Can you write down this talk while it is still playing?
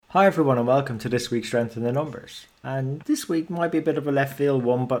Hi everyone and welcome to this week's Strength in the Numbers. And this week might be a bit of a left field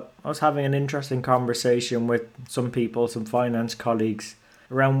one, but I was having an interesting conversation with some people, some finance colleagues,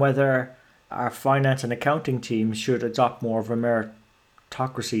 around whether our finance and accounting teams should adopt more of a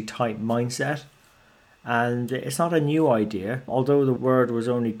meritocracy type mindset. And it's not a new idea, although the word was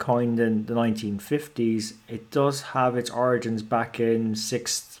only coined in the 1950s, it does have its origins back in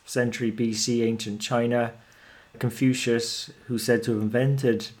 6th century BC ancient China. Confucius, who's said to have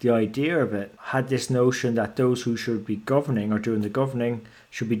invented the idea of it, had this notion that those who should be governing or doing the governing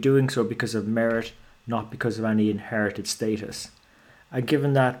should be doing so because of merit, not because of any inherited status. And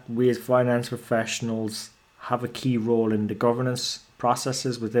given that we as finance professionals have a key role in the governance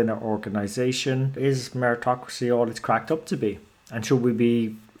processes within our organisation, is meritocracy all it's cracked up to be? And should we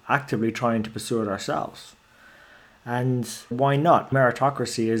be actively trying to pursue it ourselves? And why not?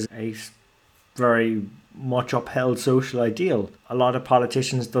 Meritocracy is a very much upheld social ideal. A lot of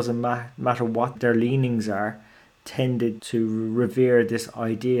politicians, doesn't matter what their leanings are, tended to revere this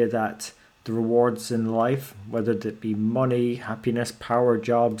idea that the rewards in life, whether it be money, happiness, power,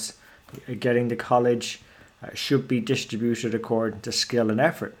 jobs, getting to college, should be distributed according to skill and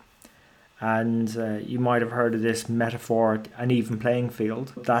effort. And you might have heard of this metaphor, an even playing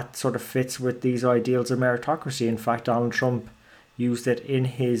field. That sort of fits with these ideals of meritocracy. In fact, Donald Trump used it in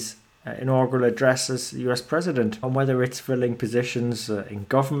his inaugural address as US president, and whether it's filling positions in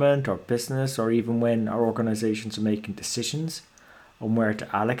government or business, or even when our organizations are making decisions on where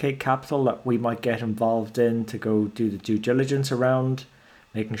to allocate capital that we might get involved in to go do the due diligence around,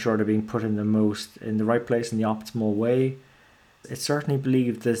 making sure they're being put in the right place in the optimal way. It's certainly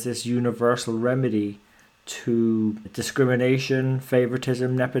believed there's this universal remedy to discrimination,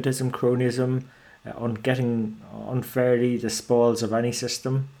 favoritism, nepotism, cronyism, on getting unfairly the spoils of any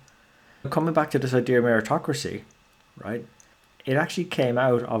system. Coming back to this idea of meritocracy, right? It actually came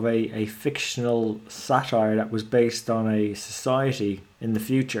out of a fictional satire that was based on a society in the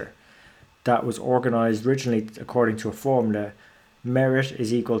future that was organized originally according to a formula: merit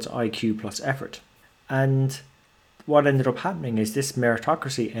is equal to IQ plus effort. And what ended up happening is this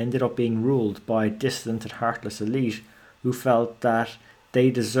meritocracy ended up being ruled by a distant and heartless elite who felt that they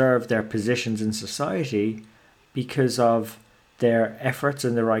deserved their positions in society because of their efforts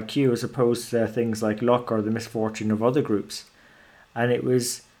and their IQ, as opposed to things like luck or the misfortune of other groups. And it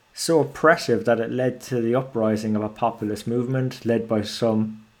was so oppressive that it led to the uprising of a populist movement led by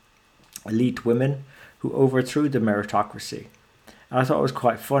some elite women who overthrew the meritocracy. And I thought it was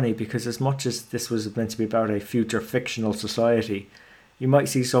quite funny because, as much as this was meant to be about a future fictional society, you might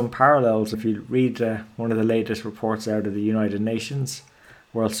see some parallels if you read one of the latest reports out of the United Nations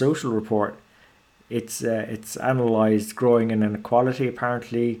World Social Report. It's analysed growing inequality.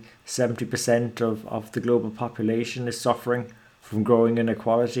 Apparently 70% of the global population is suffering from growing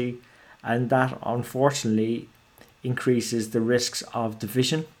inequality, and that unfortunately increases the risks of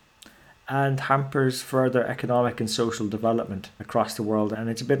division and hampers further economic and social development across the world. And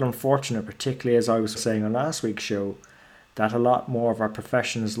it's a bit unfortunate, particularly as I was saying on last week's show, that a lot more of our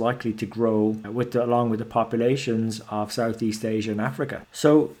profession is likely to grow along with the populations of Southeast Asia and Africa.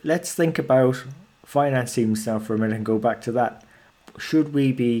 So let's think about finance teams now for a minute and go back to that. Should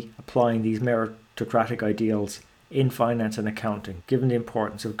we be applying these meritocratic ideals in finance and accounting, given the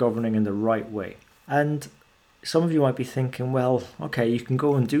importance of governing in the right way? And some of you might be thinking, well, okay, you can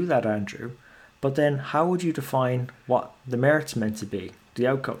go and do that, Andrew, but then how would you define what the merit's meant to be, the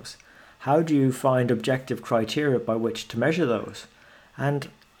outcomes? How do you find objective criteria by which to measure those? And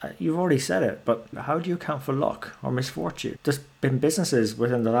you've already said it, but how do you account for luck or misfortune? There's been businesses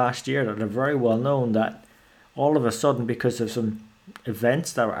within the last year that are very well known that all of a sudden, because of some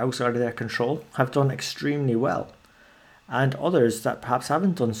events that were outside of their control, have done extremely well. And others that perhaps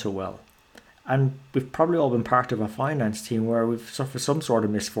haven't done so well. And we've probably all been part of a finance team where we've suffered some sort of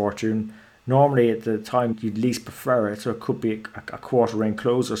misfortune. Normally at the time you'd least prefer it, so it could be a quarter end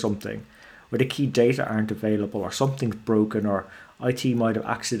close or something, where the key data aren't available or something's broken, or IT might have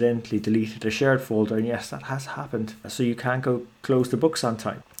accidentally deleted a shared folder, and yes, that has happened. So you can't go close the books on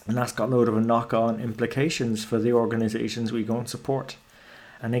time. And that's got a load of knock-on implications for the organisations we go and support.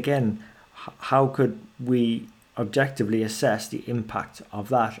 And again, how could we objectively assess the impact of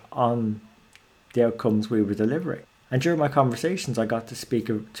that on the outcomes we were delivering? And during my conversations, I got to speak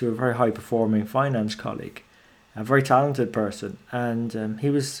to a very high-performing finance colleague, a very talented person, and he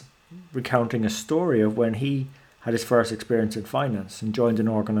was recounting a story of when he had his first experience in finance and joined an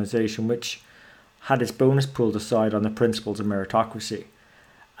organisation which had its bonus pulled aside on the principles of meritocracy.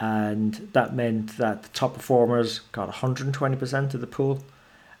 And that meant that the top performers got 120% of the pool,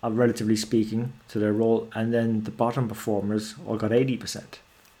 relatively speaking, to their role, and then the bottom performers all got 80%.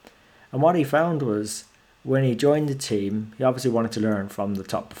 And what he found was when he joined the team, he obviously wanted to learn from the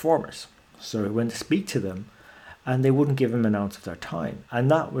top performers. So he went to speak to them and they wouldn't give him an ounce of their time. And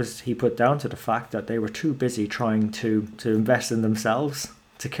that was, he put down to the fact that they were too busy trying to invest in themselves,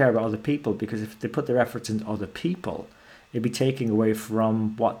 to care about other people, because if they put their efforts into other people, it'd be taking away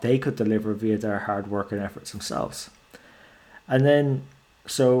from what they could deliver via their hard work and efforts themselves. And then,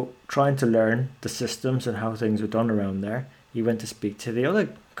 so trying to learn the systems and how things were done around there, he went to speak to the other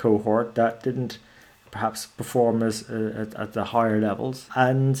cohort that didn't perhaps perform as at the higher levels,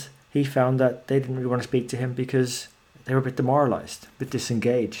 and he found that they didn't really want to speak to him because they were a bit demoralized, a bit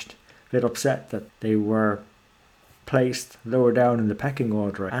disengaged, a bit upset that they were placed lower down in the pecking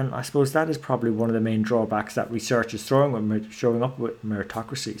order. And I suppose that is probably one of the main drawbacks that research is showing up with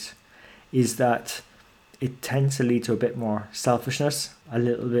meritocracies, is that it tends to lead to a bit more selfishness, a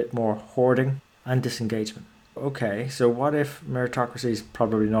little bit more hoarding and disengagement. Okay, so what if meritocracy is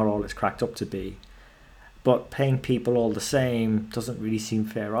probably not all it's cracked up to be, but paying people all the same doesn't really seem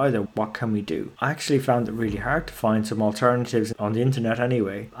fair either? What can we do? I actually found it really hard to find some alternatives on the internet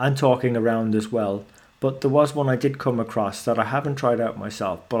anyway, and talking around as well. But there was one I did come across that I haven't tried out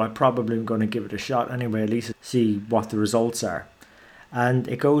myself, but I probably am going to give it a shot anyway, at least see what the results are. And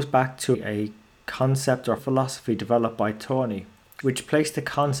it goes back to a concept or philosophy developed by Tony, which placed the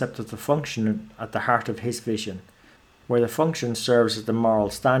concept of the function at the heart of his vision, where the function serves as the moral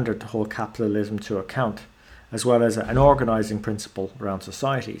standard to hold capitalism to account, as well as an organising principle around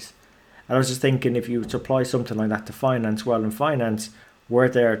societies. And I was just thinking, if you were to apply something like that to finance, well, in finance, we're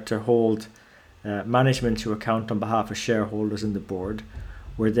there to hold management to account on behalf of shareholders and the board.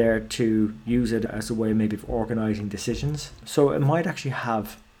 We're there to use it as a way maybe of organising decisions. So it might actually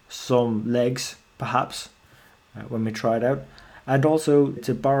have some legs, perhaps, when we try it out. And also,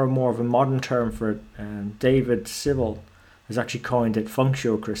 to borrow more of a modern term for it, David Sibyl has actually coined it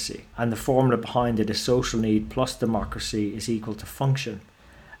functiocracy. And the formula behind it is social need plus democracy is equal to function.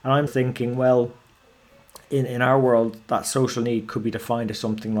 And I'm thinking, well, in our world, that social need could be defined as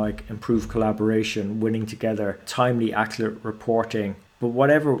something like improved collaboration, winning together, timely, accurate reporting. But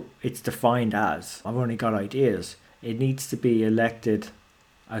whatever it's defined as, I've only got ideas. It needs to be elected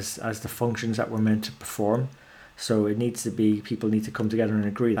as the functions that we're meant to perform. So it needs to be, people need to come together and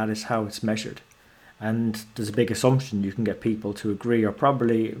agree. That is how it's measured. And there's a big assumption you can get people to agree, or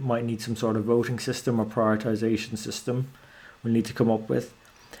probably might need some sort of voting system or prioritization system we'll need to come up with.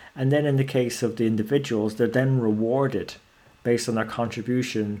 And then in the case of the individuals, they're then rewarded based on their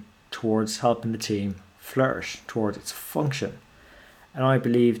contribution towards helping the team flourish, towards its function. And I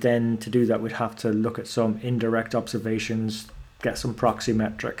believe then to do that, we'd have to look at some indirect observations, get some proxy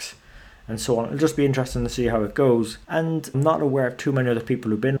metrics, and so on. It'll just be interesting to see how it goes. And I'm not aware of too many other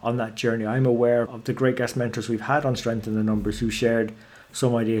people who've been on that journey. I'm aware of the great guest mentors we've had on Strength in the Numbers who shared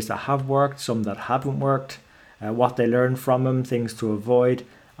some ideas that have worked, some that haven't worked, what they learned from them, things to avoid.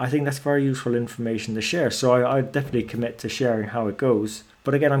 I think that's very useful information to share. So I definitely commit to sharing how it goes.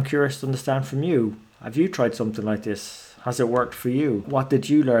 But again, I'm curious to understand from you. Have you tried something like this? Has it worked for you? What did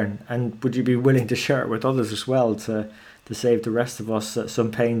you learn? And would you be willing to share it with others as well to save the rest of us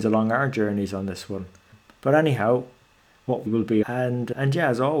some pains along our journeys on this one? But anyhow, what will be. And yeah,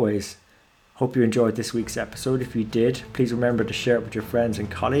 as always, hope you enjoyed this week's episode. If you did, please remember to share it with your friends and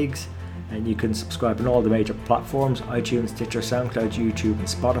colleagues. And you can subscribe on all the major platforms: iTunes, Stitcher, SoundCloud, YouTube and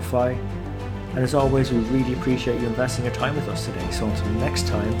Spotify. And as always, we really appreciate you investing your time with us today. So until next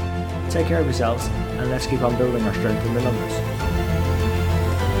time, take care of yourselves and let's keep on building our strength in the numbers.